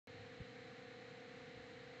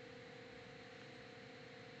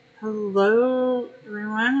Hello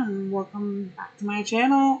everyone and welcome back to my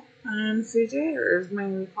channel. I'm CJ, or as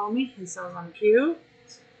many call me, hesezimcute.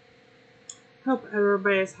 Hope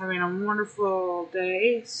everybody is having a wonderful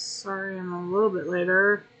day. Sorry I'm a little bit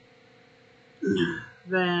later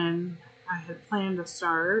than I had planned to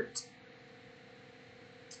start.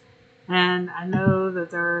 And I know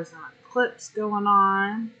that there's an eclipse going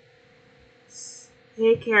on.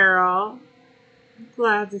 Hey Carol,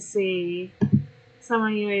 glad to see some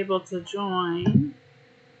of you able to join.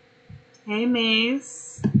 Hey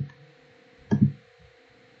Mace.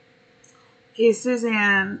 Hey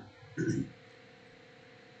Suzanne.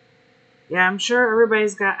 Yeah, I'm sure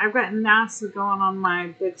everybody's I've got NASA going on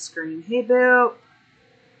my big screen. Hey Bill.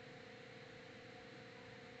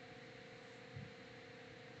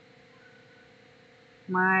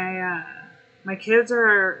 My kids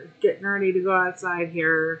are getting ready to go outside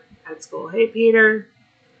here at school. Hey Peter.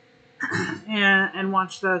 and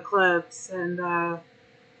watch the eclipse, and I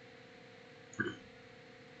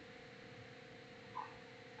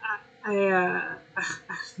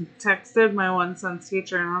texted my one son's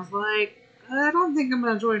teacher and I was like, I don't think I'm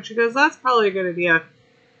going to join. She goes, that's probably a good idea.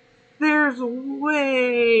 There's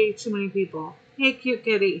way too many people. Hey, cute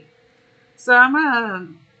kitty. So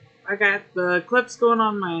I got the eclipse going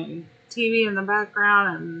on my TV in the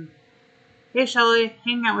background, and hey, Shelly,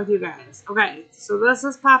 hanging out with you guys. Okay, so this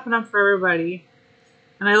is popping up for everybody,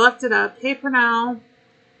 and I left it up. Hey, Pernell,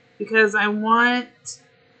 because I want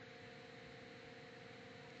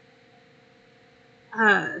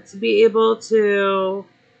to be able to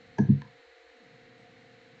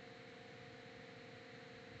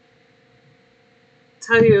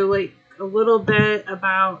tell you like a little bit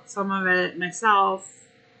about some of it myself.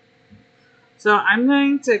 So I'm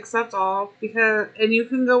going to accept all, and you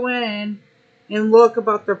can go in and look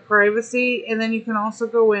about their privacy, and then you can also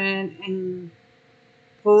go in and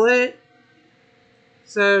pull it.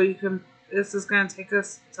 So this is going to take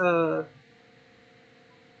us to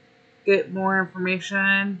get more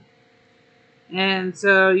information. And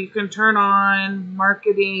so you can turn on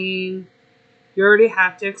marketing. You already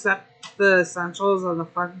have to accept the essentials of the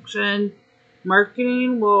function.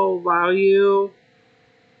 Marketing will allow you,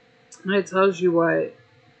 and it tells you what,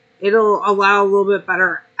 it'll allow a little bit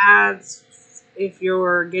better ads if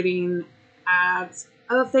you're getting ads.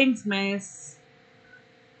 Oh, thanks, Mace.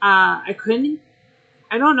 I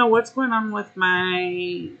don't know what's going on with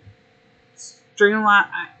my Streamline.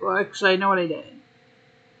 Well, actually, I know what I did.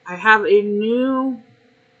 I have a new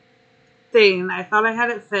thing. I thought I had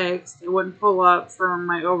it fixed. It wouldn't pull up from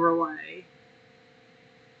my overlay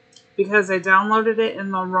because I downloaded it in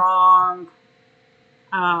the wrong.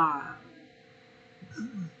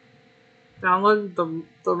 Downloaded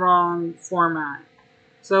the wrong format,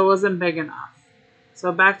 so it wasn't big enough.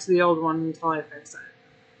 So back to the old one until I fix it.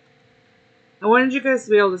 I wanted you guys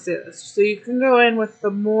to be able to see this. So you can go in with the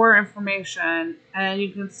more information and you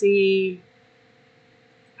can see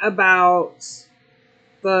about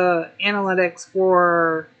the analytics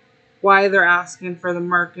for why they're asking for the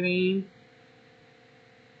marketing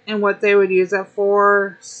and what they would use it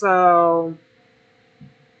for. So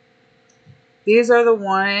these are the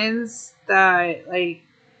ones that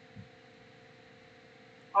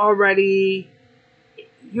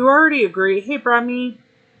you already agree. Hey Brummy,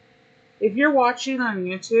 if you're watching on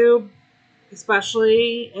YouTube,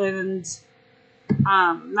 especially, and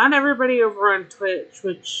not everybody over on Twitch,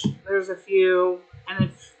 which there's a few, and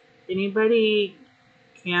if anybody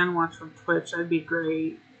can watch from Twitch, that'd be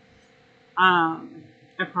great. I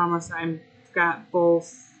promise I've got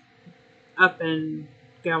both up and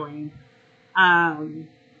going.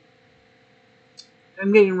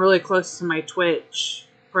 I'm getting really close to my Twitch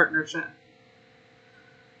partnership.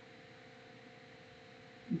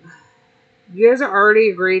 You guys are already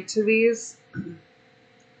agreed to these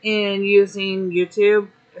in using YouTube,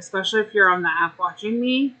 especially if you're on the app watching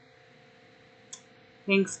me.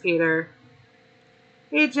 Thanks, Peter.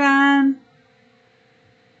 Hey, Jen.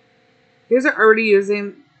 You guys are already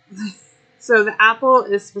using... So the Apple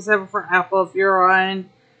is specific for Apple. If you're on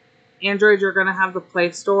Android, you're going to have the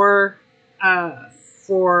Play Store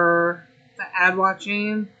for the ad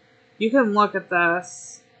watching. You can look at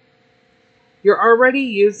this. You're already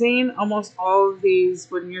using almost all of these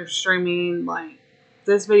when you're streaming like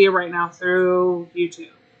this video right now through YouTube.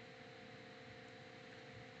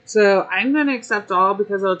 So I'm going to accept all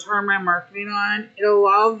because it'll turn my marketing on. It'll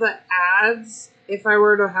allow the ads, if I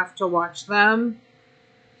were to have to watch them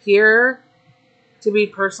here, to be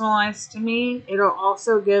personalized to me. It'll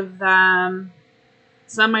also give them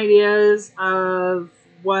some ideas of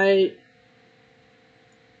what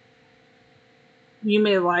you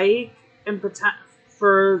may like and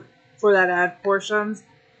for that ad portions.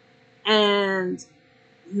 And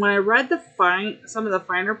when I read some of the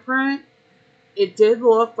finer print, it did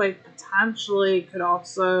look like potentially could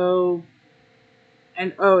also,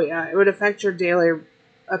 and oh yeah, it would affect your daily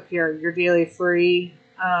up here, your daily free,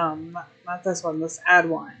 not this one, this ad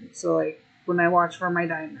one. So like when I watch for my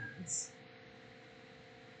diamonds,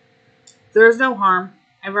 there's no harm.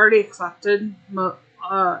 I've already accepted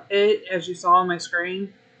it, as you saw on my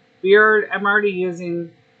screen. I'm already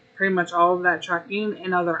using pretty much all of that tracking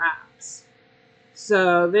in other apps.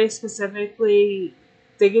 So they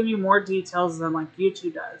give you more details than like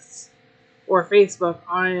YouTube does or Facebook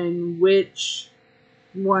on which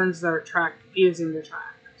ones they're using to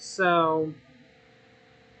track. So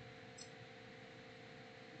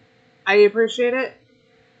I appreciate it.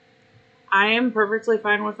 I am perfectly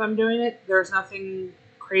fine with them doing it. There's nothing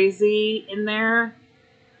crazy in there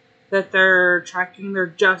that they're tracking. They're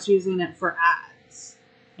just using it for ads.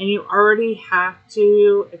 And you already have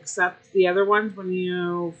to accept the other ones when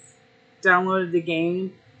you've downloaded the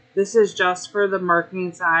game. This is just for the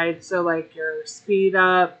marketing side. So like your speed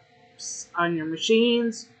ups on your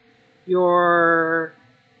machines, your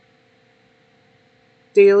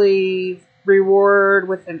daily reward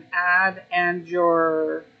with an ad, and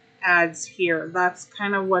your ads here. That's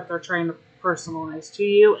kind of what they're trying to personalize to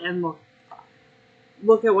you, and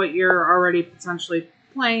look at what you're already potentially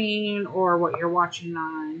playing or what you're watching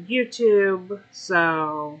on YouTube.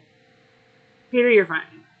 So, Peter, you're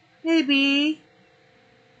fine. Maybe.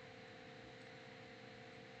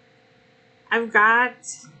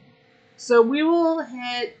 So we're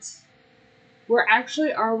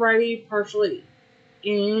actually already partially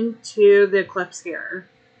into the eclipse here.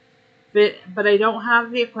 But I don't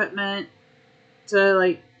have the equipment to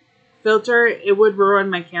like filter. It would ruin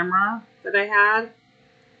my camera that I had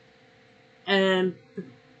and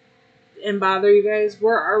bother you guys.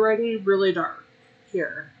 We're already really dark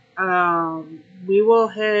here. We will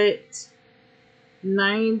hit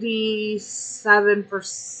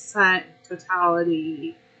 97%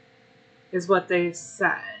 totality is what they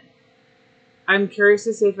said. I'm curious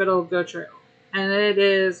to see if it'll go true. And it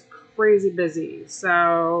is crazy busy.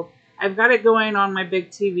 So I've got it going on my big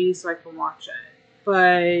TV so I can watch it.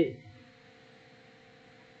 But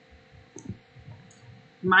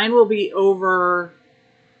mine will be over.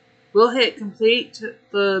 We'll hit complete.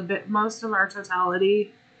 Most of our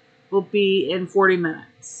totality will be in 40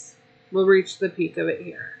 minutes. We'll reach the peak of it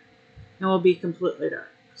here. And we'll be completely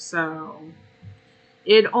dark. So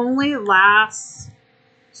it only lasts.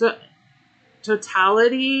 So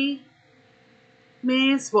totality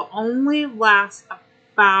maze will only last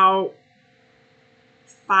about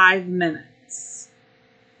 5 minutes.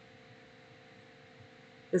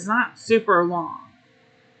 It's not super long.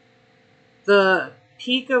 The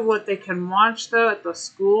peak of what they can watch though at the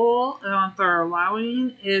school and what they're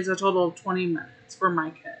allowing is a total of 20 minutes for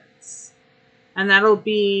my kids. And that'll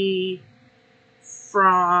be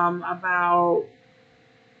from about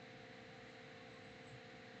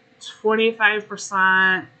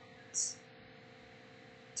 25%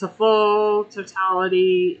 to full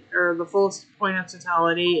totality, or the full point of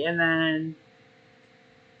totality, and then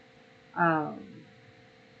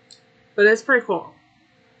but it's pretty cool.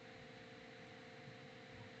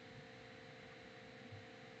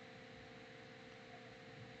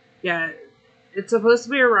 Yeah, it's supposed to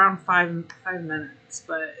be around 5 minutes,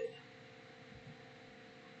 but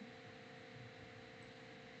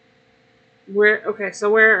so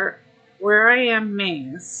where I am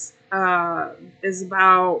maze is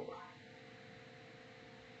about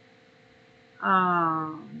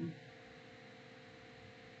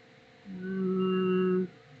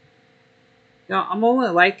I'm only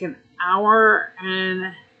like an hour and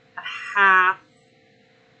a half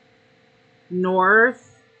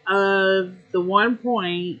north of the one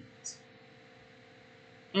point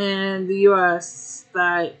in the US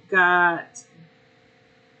that got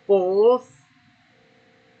both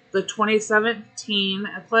the 2017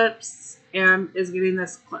 eclipse and is getting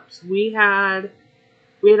this eclipse. We had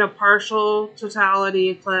a partial totality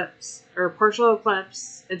eclipse, or partial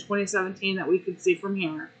eclipse in 2017 that we could see from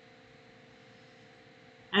here.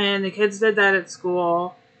 And the kids did that at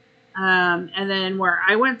school. And then where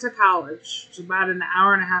I went to college, which is about an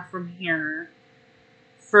hour and a half from here,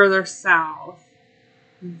 further south,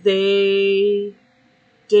 they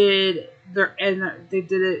did it in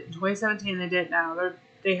 2017. They did it now.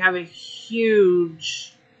 They have a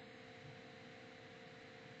huge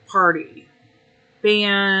party,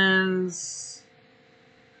 bands,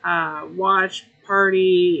 watch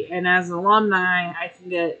party, and as an alumni, I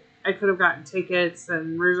could have gotten tickets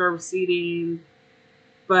and reserved seating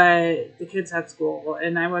but the kids had school,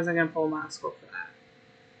 and I wasn't going to pull them out of school for that.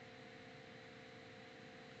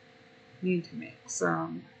 Need to make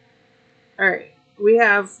some. Alright, we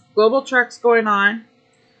have global trucks going on.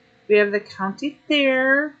 We have the county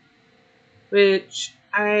fair, which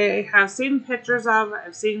I have seen pictures of.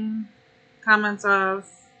 I've seen comments of.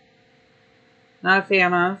 Not a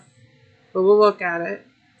fan of, but we'll look at it.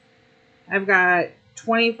 I've got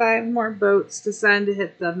 25 more boats to send to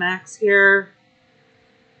hit the max here.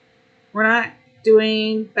 We're not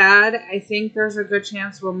doing bad. I think there's a good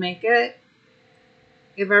chance we'll make it.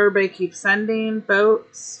 If everybody keeps sending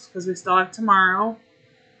boats, because we still have tomorrow.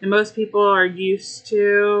 And most people are used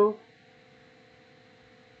to...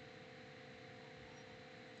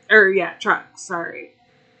 trucks, sorry.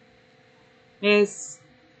 It's...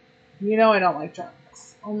 You know I don't like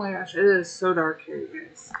trucks. Oh my gosh, it is so dark here, you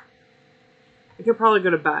guys. I could probably go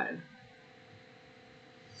to bed.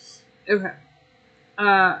 Okay.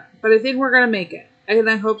 But I think we're going to make it. And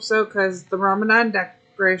I hope so, because the Ramadan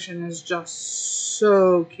decoration is just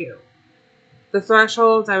so cute. The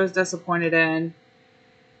thresholds I was disappointed in.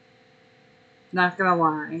 Not going to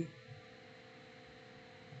lie.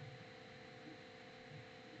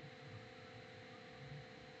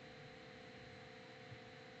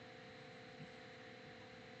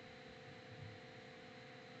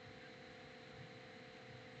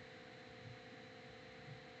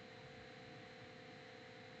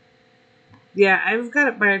 Yeah, I've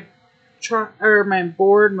got my truck or my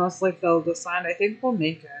board mostly filled with sand. I think we'll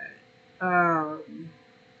make it. I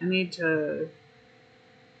need to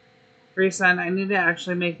resend. I need to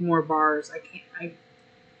actually make more bars. I'm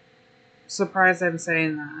surprised I'm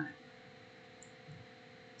saying that.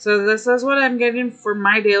 So this is what I'm getting for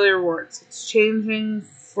my daily rewards. It's changing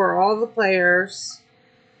for all the players.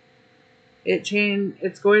 It's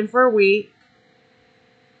going for a week.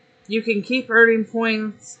 You can keep earning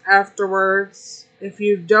points afterwards. If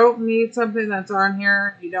you don't need something that's on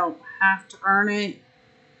here, you don't have to earn it.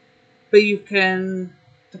 But you can,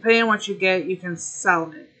 depending on what you get, you can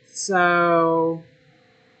sell it. So...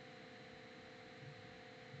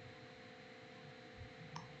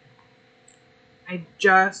 I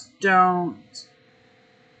just don't...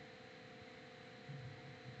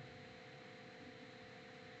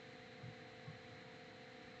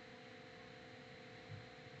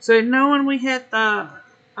 So I know when we hit the...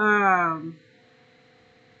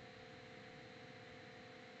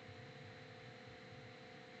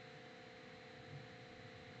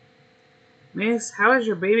 Miss, how is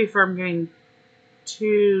your baby farm getting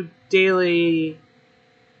 2 daily...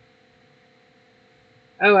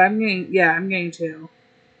 Oh, I'm getting 2.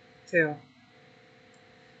 2. I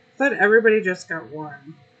thought everybody just got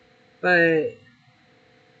 1. But...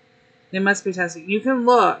 They must be testing. You can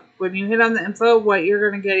look when you hit on the info what you're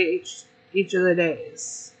going to get each of the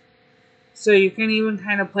days. So you can even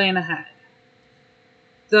kind of plan ahead.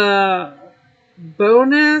 The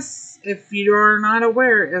bonus, if you're not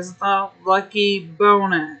aware, is the lucky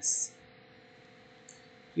bonus.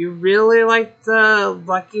 You really like the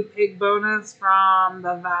lucky pig bonus from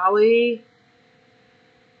the valley,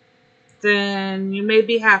 then you may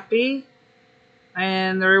be happy.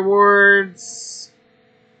 And the rewards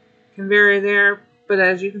can vary there, but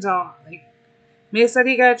as you can tell, like May said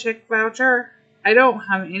he got a chick voucher. I don't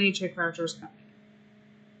have any chick vouchers coming.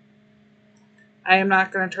 I am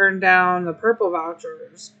not going to turn down the purple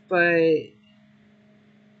vouchers, but I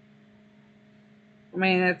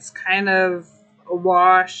mean, it's kind of a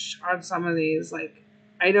wash on some of these. Like,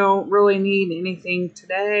 I don't really need anything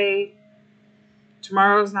today.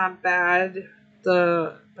 Tomorrow's not bad.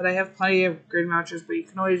 But I have plenty of green vouchers, but you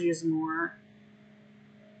can always use more.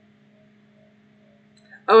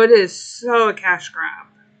 Oh, it is so a cash grab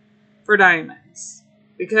for diamonds.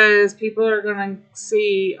 Because people are going to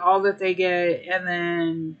see all that they get and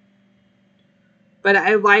then... But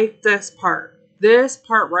I like this part. This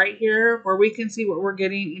part right here where we can see what we're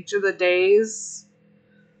getting each of the days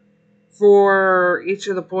for each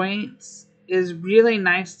of the points is really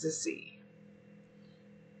nice to see.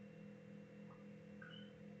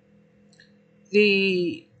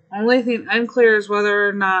 The only thing unclear is whether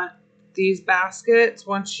or not these baskets,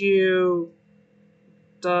 once you,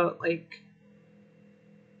 let's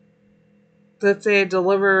say I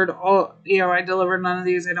delivered I delivered none of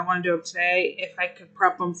these, I don't want to do them today, if I could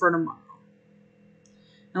prep them for tomorrow.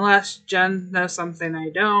 Unless Jen knows something I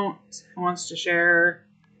don't and wants to share.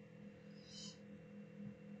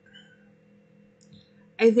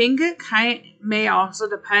 I think it may also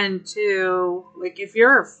depend too, like if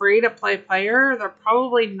you're a free-to-play player, they're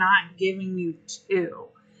probably not giving you 2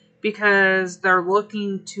 because they're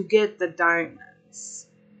looking to get the diamonds.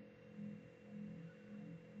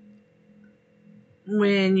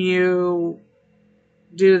 when you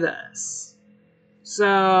do this.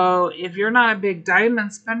 So if you're not a big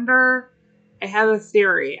diamond spender, I have a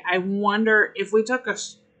theory. I wonder if we took a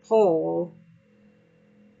poll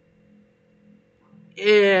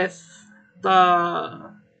if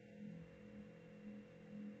the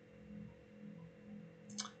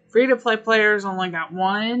free-to-play players only got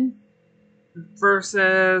one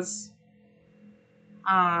versus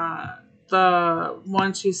the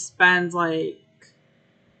ones who spend like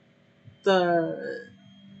the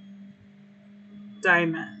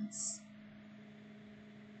diamonds.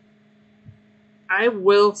 I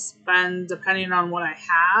will spend depending on what I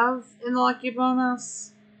have in the lucky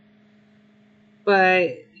bonus,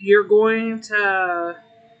 but you're going to,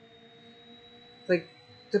 like,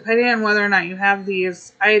 depending on whether or not you have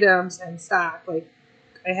these items in stock, like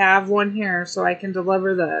I have one here so I can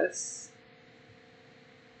deliver this.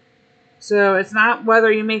 So it's not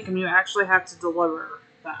whether you make them, you actually have to deliver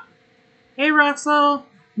them. Hey, Russell!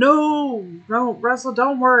 No, Russell,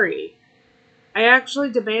 don't worry. I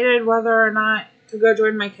actually debated whether or not to go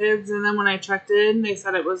join my kids, and then when I checked in, they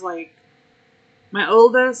said it was like, my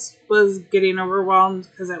oldest was getting overwhelmed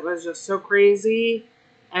because it was just so crazy,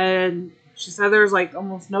 and she said there's like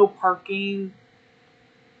almost no parking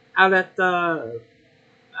out at the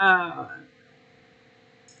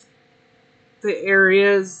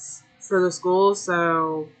areas for the school,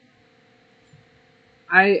 so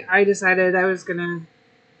I decided I was gonna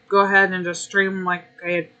go ahead and just stream like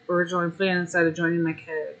I had originally planned instead of joining my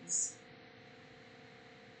kids.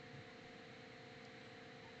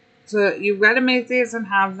 So you've got to make these and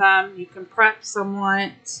have them. You can prep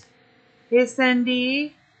somewhat. Hey,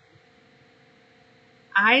 Cindy.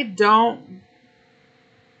 I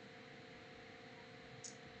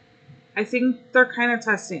think they're kind of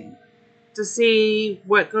testing to see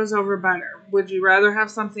what goes over better. Would you rather have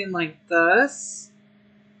something like this?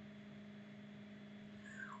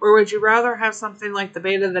 Or would you rather have something like the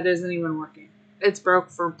beta that isn't even working? It's broke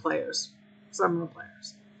for players. Some of the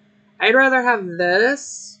players. I'd rather have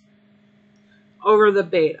this over the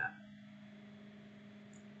beta.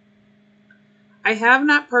 I have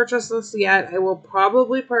not purchased this yet. I will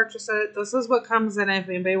probably purchase it. This is what comes in if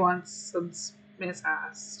anybody wants, since Miss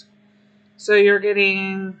asked. So you're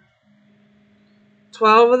getting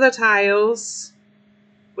 12 of the tiles,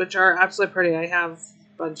 which are absolutely pretty. I have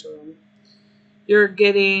a bunch of them. You're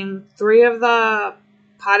getting 3 of the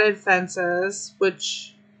potted fences,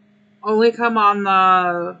 which only come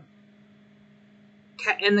on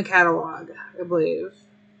in the catalog, I believe.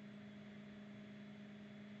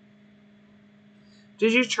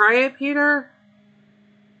 Did you try it, Peter?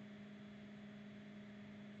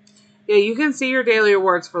 Yeah, you can see your daily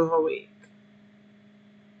rewards for the whole week.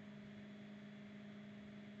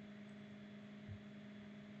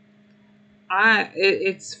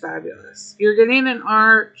 It's fabulous. You're getting an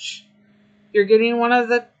arch. You're getting one of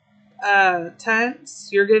the tents.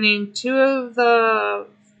 You're getting 2 of the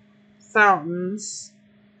fountains.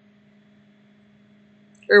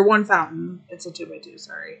 Or 1 fountain. It's a 2x2,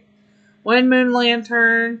 sorry. 1 moon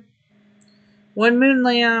lantern. 1 moon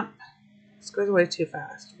lamp. This goes away too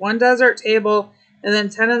fast. 1 desert table. And then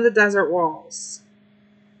 10 of the desert walls.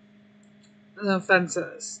 And the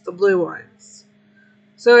fences. The blue ones.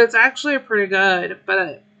 So it's actually pretty good.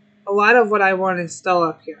 But a lot of what I want is still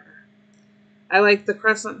up here. I like the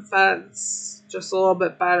crescent fence just a little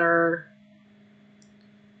bit better.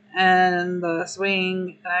 And the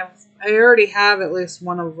swing. I already have at least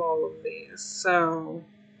one of all of these. So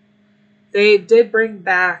they did bring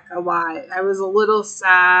back a lot. I was a little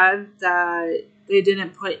sad that they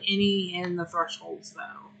didn't put any in the thresholds,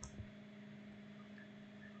 though.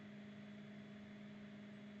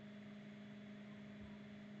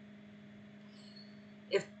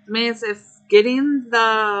 If getting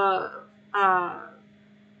the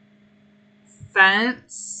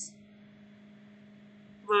fence,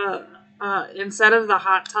 instead of the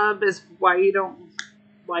hot tub is why you don't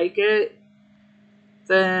like it,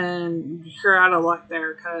 then you're out of luck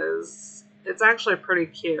there, because it's actually pretty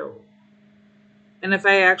cute. And if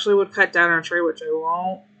I actually would cut down a tree, which I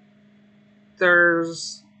won't,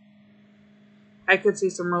 I could see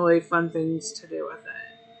some really fun things to do with it.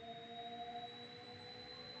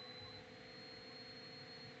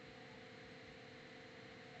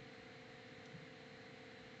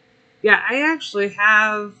 Yeah, I actually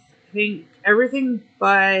have, I think, everything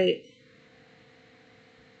but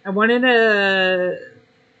I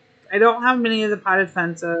don't have many of the potted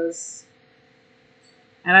fences.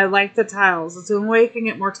 And I like the tiles. It's the only way I can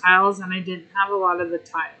get more tiles, and I didn't have a lot of the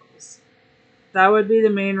tiles. That would be the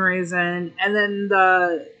main reason. And then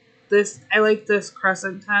I like this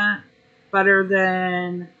crescent tent. better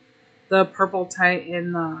than the purple tint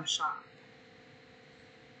in the shop.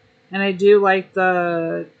 And I do like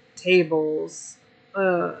the tables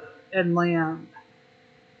and lamp.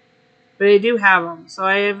 But I do have them, so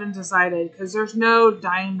I haven't decided because there's no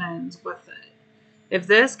diamonds with it. If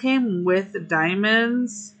this came with the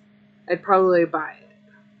diamonds, I'd probably buy it.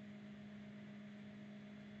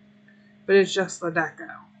 But it's just the deco.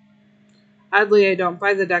 Oddly, I don't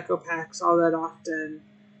buy the deco packs all that often,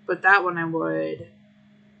 but that one I would.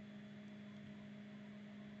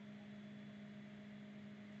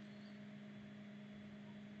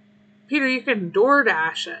 Peter, you can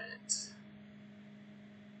DoorDash it.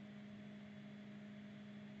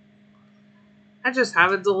 I just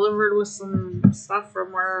have it delivered with some stuff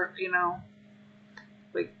from where,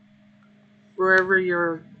 like wherever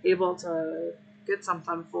you're able to get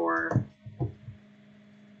something for.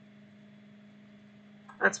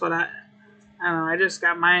 That's what I don't know. I just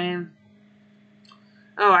got mine.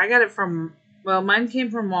 Oh, I got it from, mine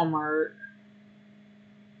came from Walmart.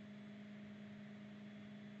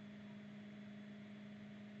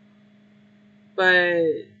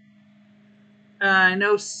 But I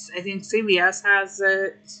think CVS has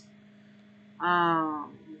it. I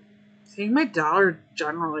think my Dollar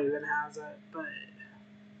General even has it, but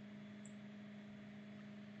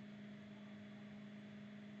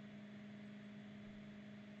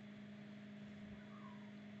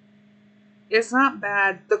it's not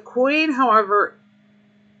bad. The coin, however,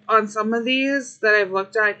 on some of these that I've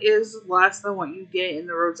looked at is less than what you get in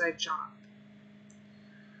the roadside shop.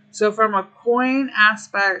 So from a coin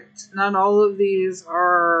aspect, not all of these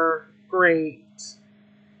are great.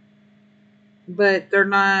 But they're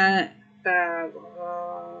not bad.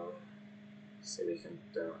 See, we can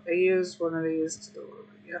do. I used one of these to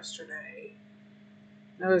deliver yesterday.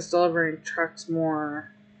 I was delivering trucks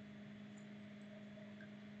more.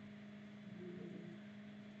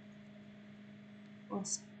 We'll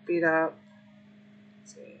speed up.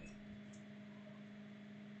 Let's see.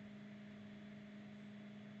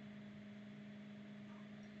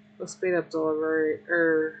 We'll speed up delivery,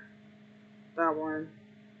 or that one.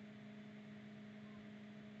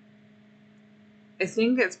 I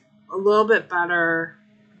think it's a little bit better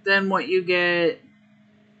than what you get.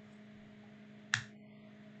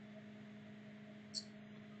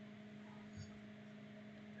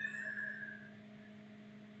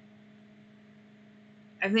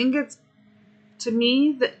 I think it's, to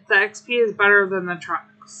me, the XP is better than the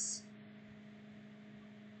trucks.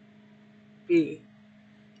 In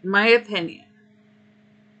my opinion.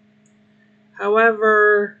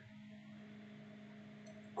 However,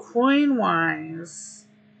 coin-wise,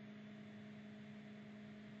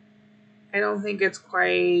 I don't think it's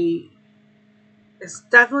quite... It's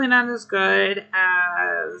definitely not as good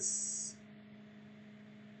as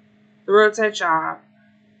the roadside shop.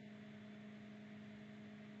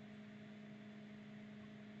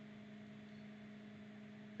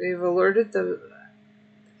 They've alerted the...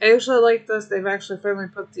 I actually like this. They've actually finally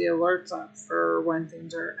put the alerts up for when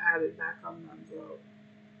things are added back on the envelope.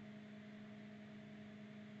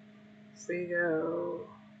 So you go...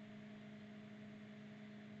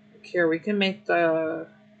 Here, we can make the...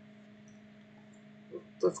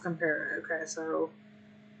 Let's compare it. Okay, so...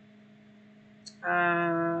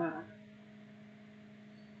 I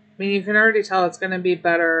mean, you can already tell it's going to be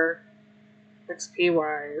better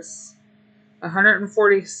XP-wise.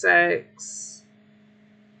 146.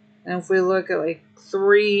 And if we look at, like,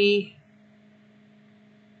 3...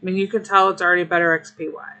 I mean, you can tell it's already better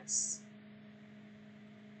XP-wise.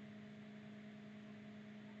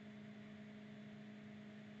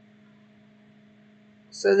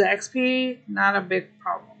 So the XP, not a big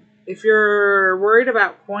problem. If you're worried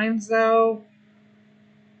about coins, though,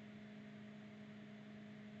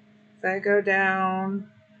 if I go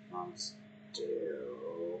down, let's do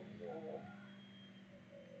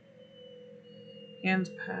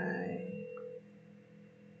hand pie.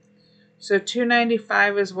 So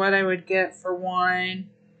 $2.95 is what I would get for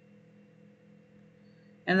one.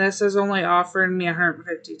 And this is only offering me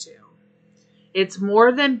 $152. It's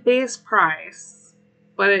more than base price,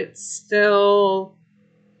 but it's still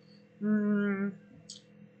not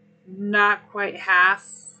quite half.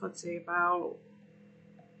 Let's see, about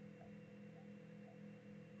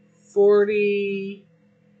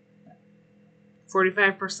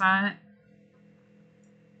 45%.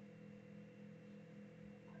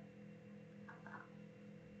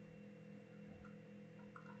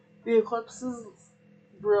 The eclipse is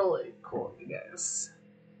really cool, you guys.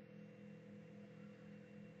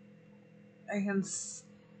 I can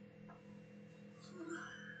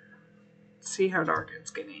see how dark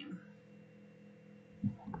it's getting.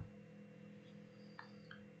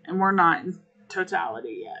 And we're not in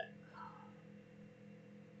totality yet.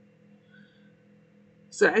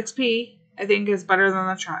 So XP, I think, is better than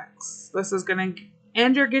the treks. This is going to...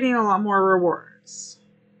 And you're getting a lot more rewards.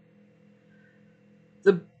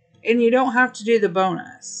 And you don't have to do the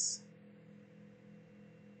bonus.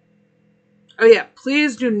 Oh yeah,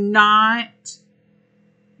 please do not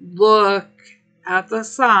look at the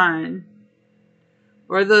sun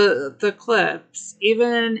or the eclipse,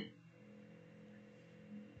 even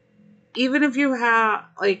if you have,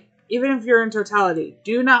 like, even if you're in totality,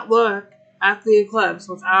 do not look at the eclipse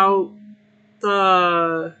without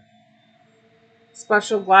the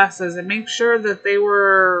special glasses, and make sure that they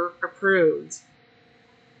were approved.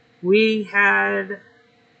 We had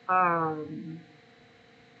and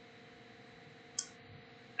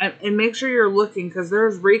make sure you're looking, because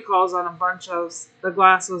there's recalls on a bunch of the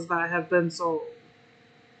glasses that have been sold,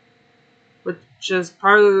 which is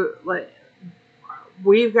part of, like,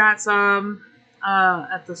 we've got some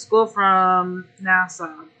at the school from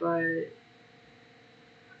NASA, but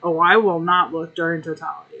I will not look during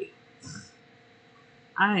totality.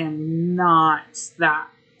 I am not that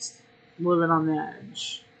living on the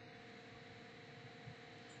edge.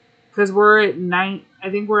 Because we're at I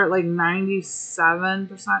think we're at like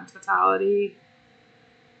 97% totality.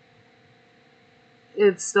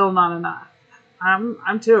 It's still not enough.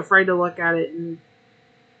 I'm too afraid to look at it in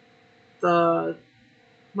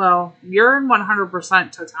well, you're in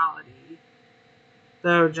 100% totality,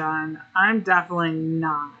 though, John. I'm definitely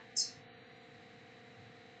not.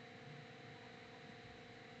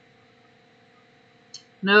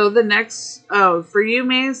 No, the next... Oh, for you,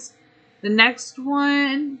 Maze, the next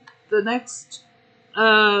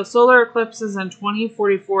solar eclipse is in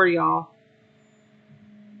 2044, y'all.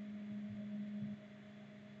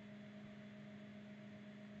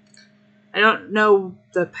 I don't know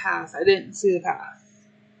the path. I didn't see the path.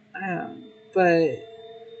 But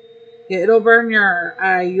yeah, it'll burn your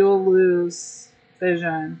eye. You'll lose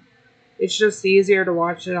vision. It's just easier to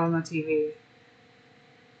watch it on the TV.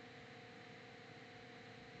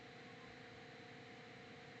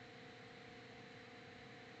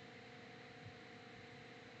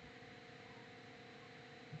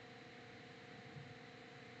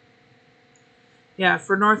 Yeah,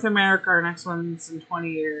 for North America, our next one's in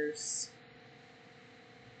 20 years.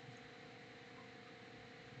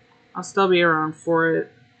 I'll still be around for it.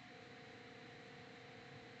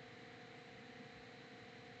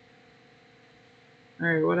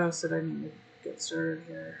 Alright, what else did I need to get started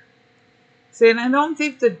here? See, and I don't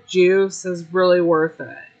think the juice is really worth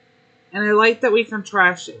it. And I like that we can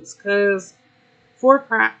trash these, because 4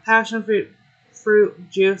 passion fruit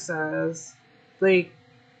juices, like,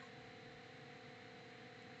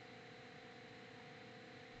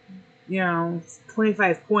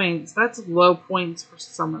 25 points. That's low points for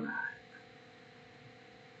some of that.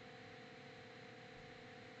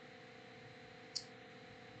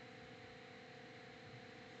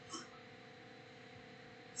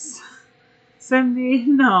 Cindy,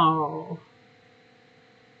 no.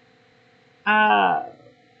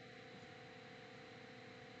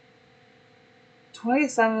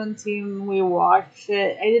 2017, we watched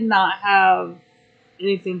it. I did not have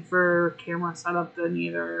anything for camera set up then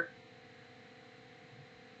either.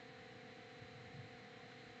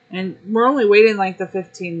 And we're only waiting like the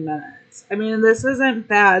 15 minutes. I mean, this isn't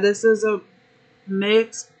bad. This is a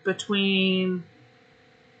mix between,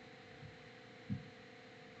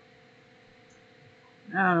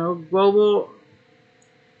 I don't know, global.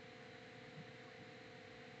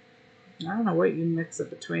 I don't know what you mix it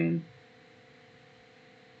between.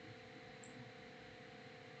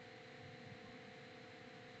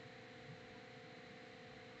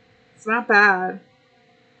 It's not bad.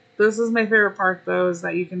 This is my favorite part, though, is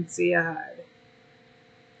that you can see ahead.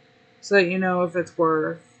 So that you know if it's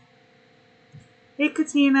worth. Hey,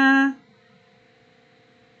 Katina.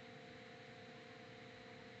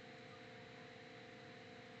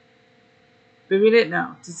 But if you didn't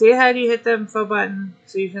know, to see ahead, you hit the info button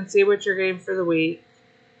so you can see what you're getting for the week.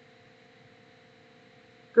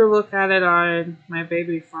 Go look at it on my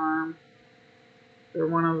baby farm. They're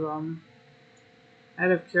one of them.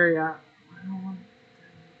 Out of curiosity.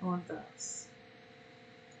 I want this.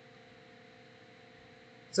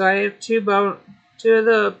 So I have two of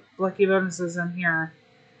the lucky bonuses in here.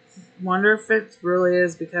 Wonder if it really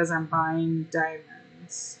is because I'm buying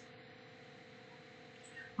diamonds.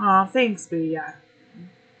 Oh, thanks, B. Yeah.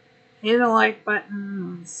 Hit the like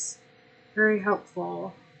buttons. Very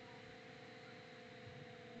helpful.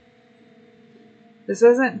 This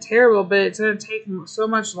isn't terrible, but it's going to take so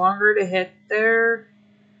much longer to hit there.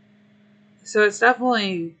 So it's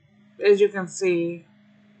definitely, as you can see,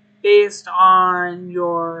 based on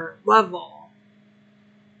your level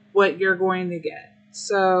what you're going to get.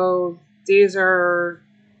 So these are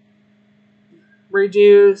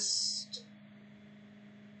reduced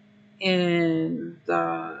in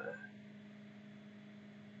the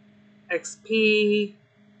XP.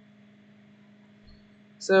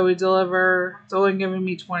 So we deliver, it's only giving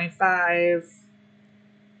me 25.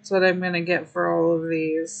 That's what I'm going to get for all of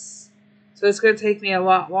these. So it's going to take me a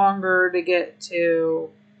lot longer to get to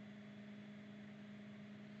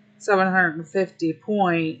 750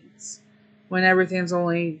 points when everything's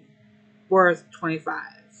only worth 25.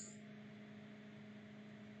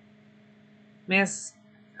 Miss,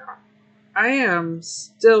 I am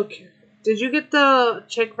still curious. Did you get the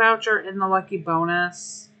chick voucher in the lucky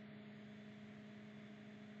bonus?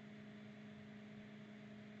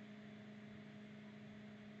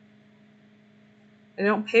 I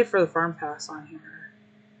don't pay for the farm pass on here.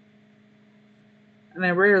 And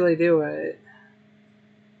I rarely do it.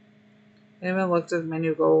 I haven't looked at my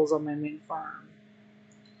new goals on my main farm.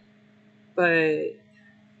 But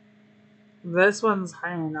this one's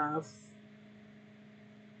high enough.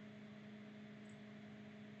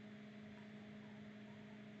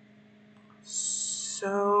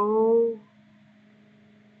 So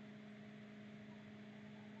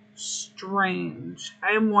strange.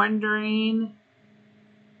 I'm wondering.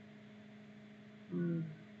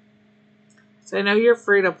 So I know you're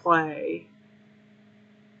free to play.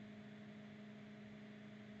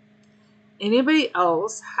 Anybody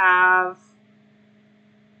else have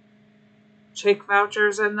chick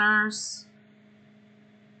vouchers in theirs?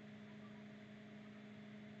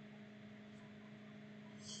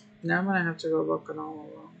 Now I'm gonna have to go look at all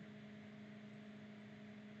of them.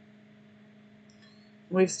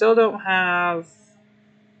 We still don't have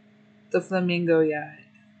the flamingo yet.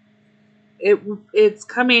 It's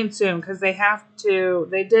coming soon because they have to.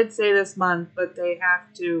 They did say this month, but they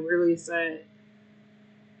have to release it.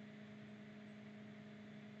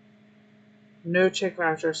 No chick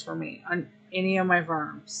vouchers for me on any of my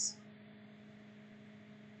farms.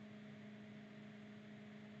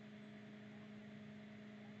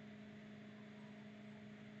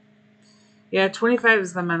 Yeah, 25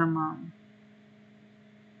 is the minimum.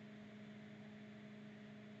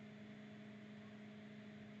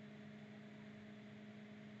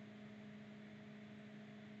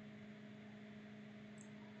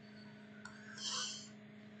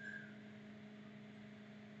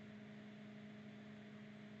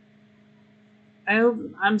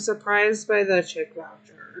 I'm surprised by the chick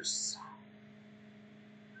vouchers.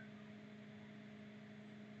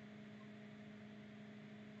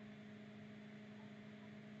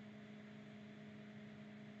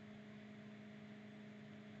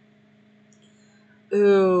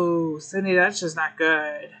 Ooh, Cindy, that's just not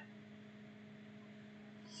good.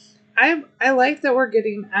 I like that we're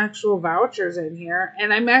getting actual vouchers in here,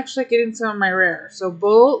 and I'm actually getting some of my rare. So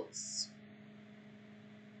bolts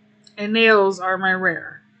and nails are my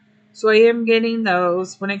rare. So I am getting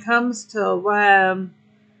those. When it comes to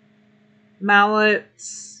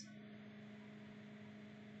mallets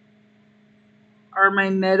are my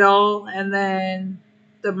middle, and then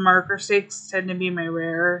the marker sticks tend to be my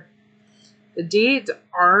rare. The deeds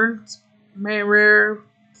aren't my rare.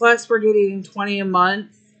 Plus, we're getting 20 a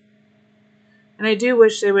month. And I do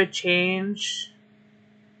wish they would change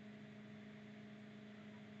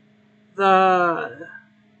the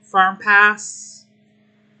farm pass.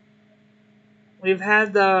 We've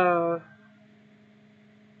had the...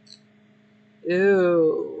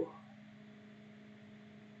 Ew.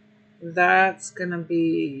 That's gonna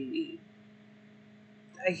be...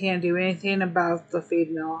 I can't do anything about the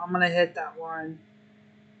feed mill. I'm gonna hit that one.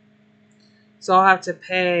 So I'll have to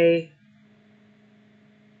pay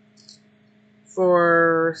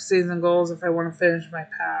for season goals if I want to finish my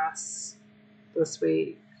pass this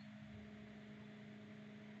week.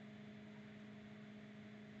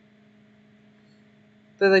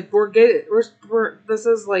 But like we're this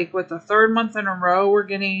is like with the third month in a row we're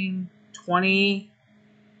getting 20.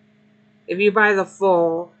 If you buy the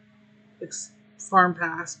full farm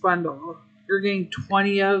pass bundle, you're getting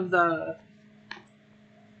 20 of the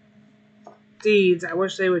deeds. I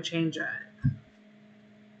wish they would change it.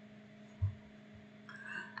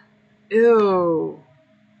 Ew.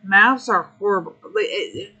 Maps are horrible.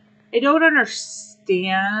 Like, I don't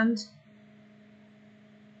understand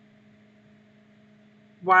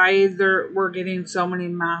why we're getting so many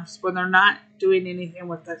maps when they're not doing anything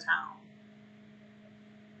with the town.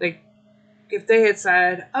 Like, if they had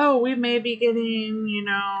said, oh, we may be getting,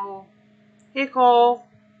 hey, Cole.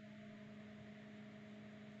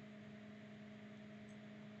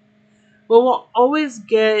 Well, we'll always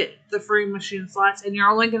get the free machine slots, and you're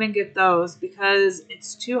only going to get those because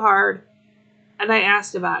it's too hard. And I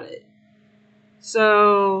asked about it.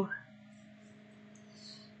 So,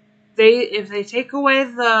 if they take away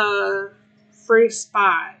the free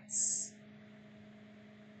spots,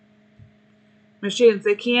 machines,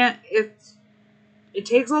 they can't. It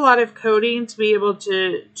takes a lot of coding to be able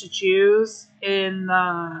to choose in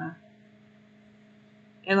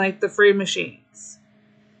like the free machines.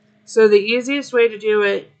 So the easiest way to do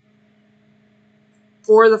it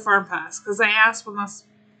for the Farm Pass, because I asked when this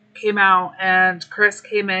came out, and Chris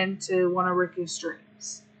came in to one of Ricky's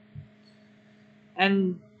streams,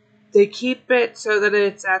 and they keep it so that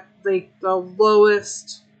it's at like the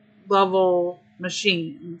lowest level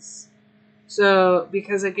machines. So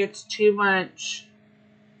because it gets too much,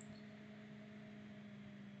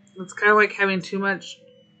 it's kind of like having too much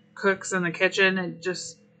cooks in the kitchen. It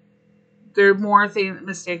just, there are more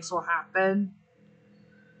mistakes will happen.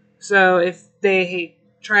 So if they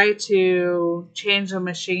try to change the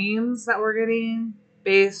machines that we're getting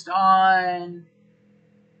based on,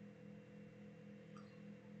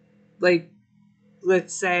 like,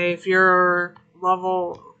 let's say if you're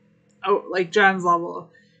level, like John's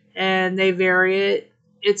level, and they vary it,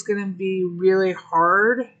 it's going to be really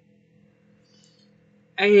hard.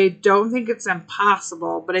 I don't think it's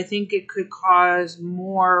impossible, but I think it could cause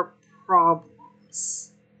more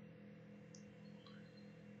problems.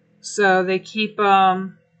 So they keep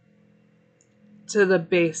them to the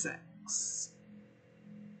basics.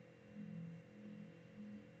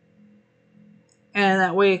 And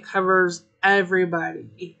that way it covers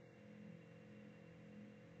everybody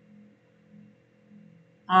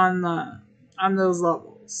on those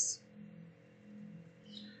levels.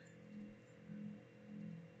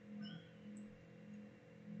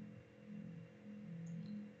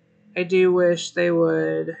 I do wish they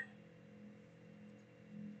would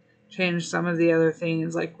change some of the other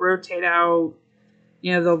things, like rotate out,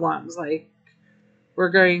 the lumps. Like, we're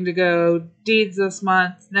going to go deeds this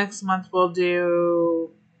month. Next month we'll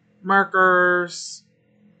do markers.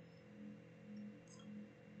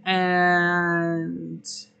 And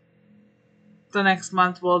the next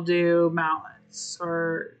month we'll do mallets.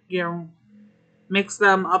 Or, mix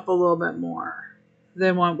them up a little bit more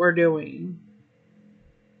than what we're doing.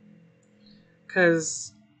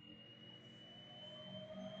 Because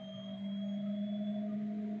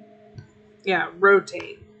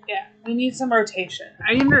rotate. Yeah, we need some rotation.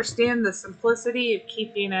 I understand the simplicity of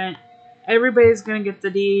keeping it. Everybody's going to get the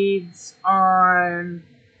deeds on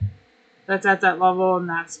that's at that level in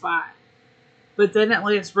that spot. But then at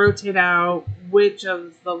least rotate out which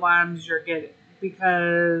of the limes you're getting.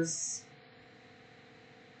 Because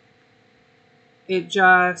it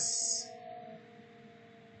just...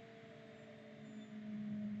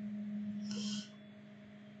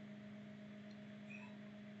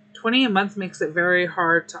 $20 a month makes it very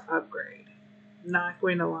hard to upgrade. I'm not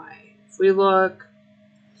going to lie. If we look,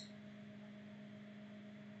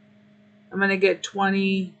 I'm going to get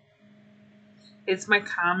 20. It's my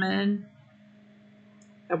common.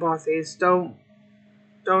 I bought these. Don't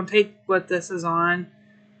take what this is on,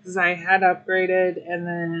 because I had upgraded and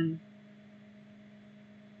then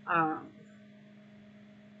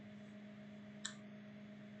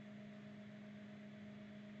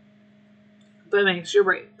but thanks, you're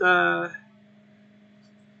right.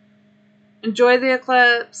 Enjoy the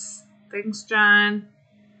eclipse. Thanks, John.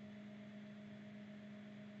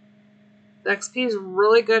 The XP is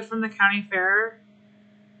really good from the county fair.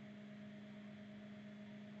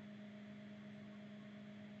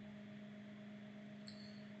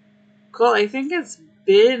 Cool. I think it's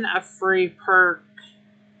been a free perk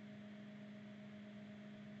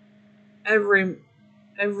every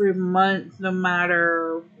month, no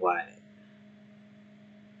matter what.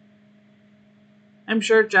 I'm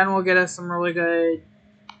sure Jen will get us some really good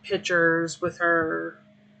pictures with her.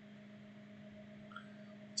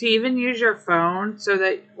 To even use your phone, so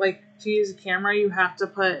that, like, to use a camera, you have to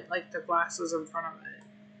put, like, the glasses in front of it.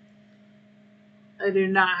 I do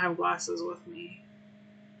not have glasses with me.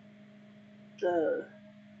 They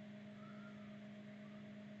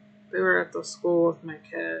were at the school with my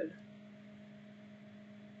kid.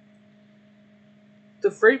 The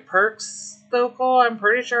free perks, though, Cole, I'm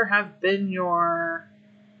pretty sure have been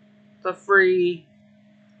the free...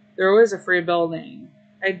 There was a free building.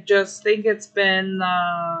 I just think it's been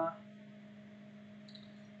not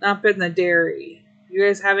been the dairy. You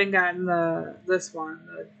guys haven't gotten this one,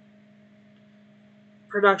 the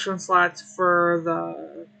production slots for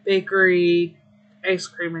the bakery, ice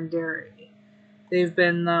cream, and dairy. They've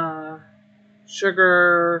been the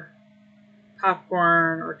sugar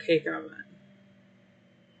popcorn or cake oven.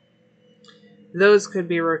 Those could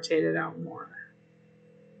be rotated out more.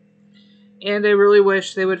 And I really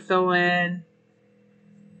wish they would fill in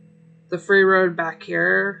the free road back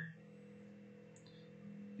here.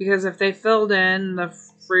 Because if they filled in the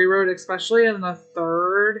free road, especially in the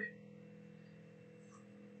third,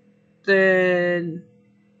 then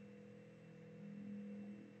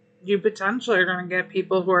you potentially are going to get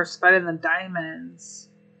people who are spending the diamonds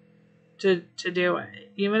to do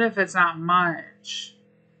it. Even if it's not much.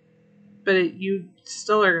 But you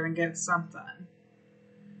still are going to get something.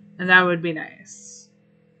 And that would be nice.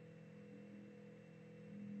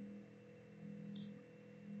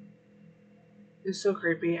 It's so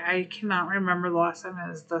creepy. I cannot remember the last time it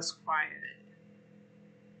was this quiet.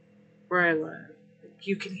 Where I live. Like,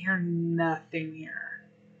 you can hear nothing here.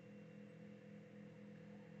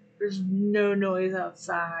 There's no noise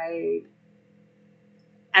outside.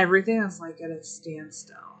 Everything is like at a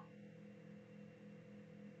standstill.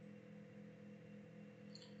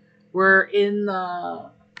 We're in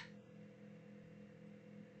the...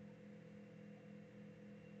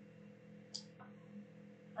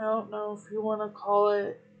 I don't know if you want to call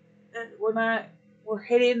it... We're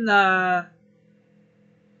hitting the...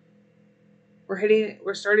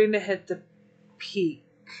 We're starting to hit the peak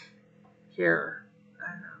here.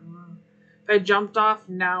 I don't know. If I jumped off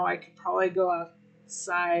now, I could probably go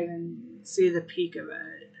outside and see the peak of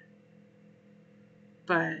it.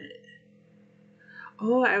 But...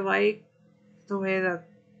 Oh, I like the way that...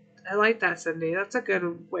 I like that, Cindy. That's a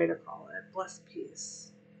good way to call it. Blessed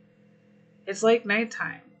peace. It's like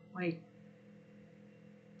nighttime. Like...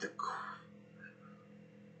 The...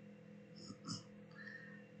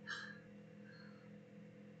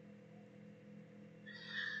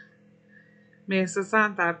 I mean, it's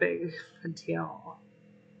not that big of a deal.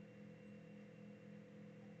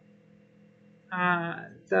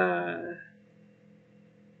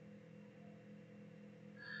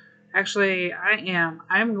 Actually,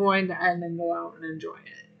 I'm going to end and go out and enjoy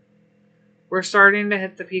it. We're starting to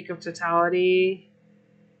hit the peak of totality.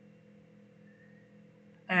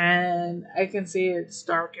 And I can see it's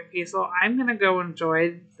dark and peaceful. I'm going to go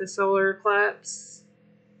enjoy the solar eclipse.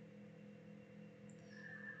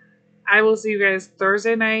 I will see you guys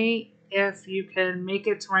Thursday night if you can make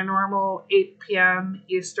it to my normal 8 p.m.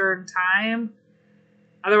 Eastern time.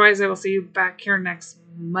 Otherwise, I will see you back here next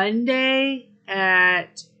Monday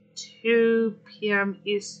at 2 p.m.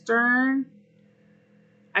 Eastern.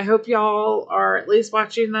 I hope y'all are at least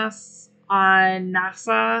watching this on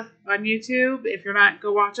NASA on YouTube. If you're not,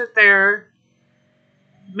 go watch it there.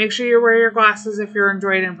 Make sure you wear your glasses if you're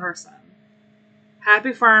enjoying it in person.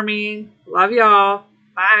 Happy farming. Love y'all.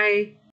 Bye.